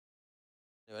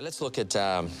Let's look at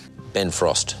Ben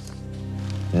Frost.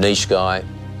 Niche guy,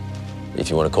 if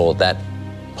you want to call it that.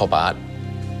 Pop art.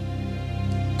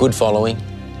 Good following.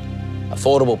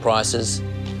 Affordable prices.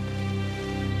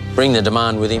 Bring the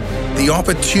demand with him. The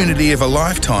opportunity of a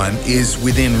lifetime is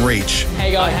within reach.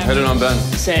 Hey guys. How you doing, Ben?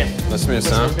 Sam. Nice to meet you,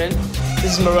 Sam.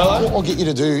 This is Morello. What I'll get you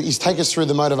to do is take us through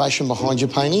the motivation behind your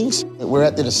paintings. We're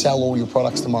out there to sell all your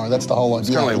products tomorrow. That's the whole idea.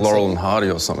 It's kind of like Laurel and Hardy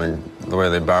or something, the way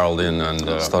they barreled in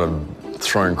and started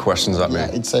throwing questions at me.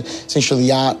 Yeah, it's essentially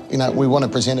the art. You know, we want to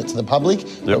present it to the public,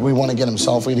 but we want to get them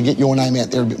sold for you to get your name out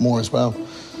there a bit more as well.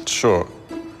 Sure.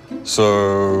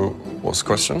 So, what's the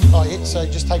question? Oh, yeah, so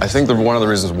just take I think that one of the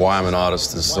reasons why I'm an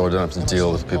artist is so I don't have to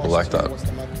deal with people like that.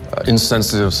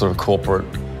 Insensitive sort of corporate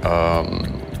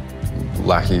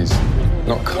lackeys.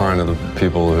 Not kind of the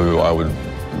people who I would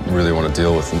really want to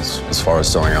deal with as far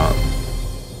as selling art.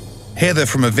 Heather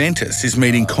from Apprentice is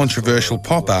meeting controversial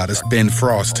pop artist Ben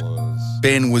Frost.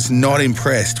 Ben was not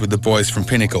impressed with the boys from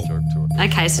Pinnacle.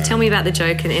 Okay, so tell me about the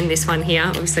joke in this one here.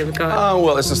 Obviously we've got...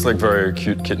 Well, it's just like very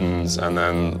cute kittens, and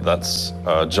then that's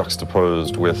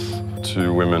juxtaposed with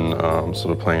two women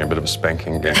sort of playing a bit of a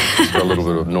spanking game. It's got a little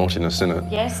bit of naughtiness in it.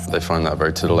 Yes. They find that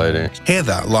very titillating.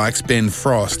 Heather likes Ben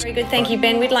Frost. Very good, thank you,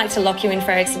 Ben. We'd like to lock you in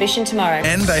for our exhibition tomorrow.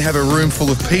 And they have a room full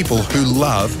of people who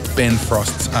love Ben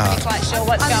Frost's art. Quite sure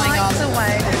what's going on. The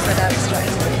way that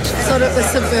abstract, sort of the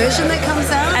subversion that comes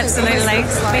out. Absolutely.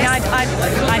 I mean,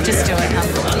 I just do it.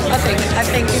 I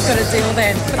think you've got a deal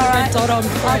then. Put the red dot on.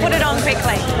 I'll put it on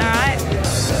quickly. All right.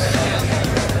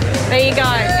 There you go.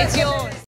 It's yours.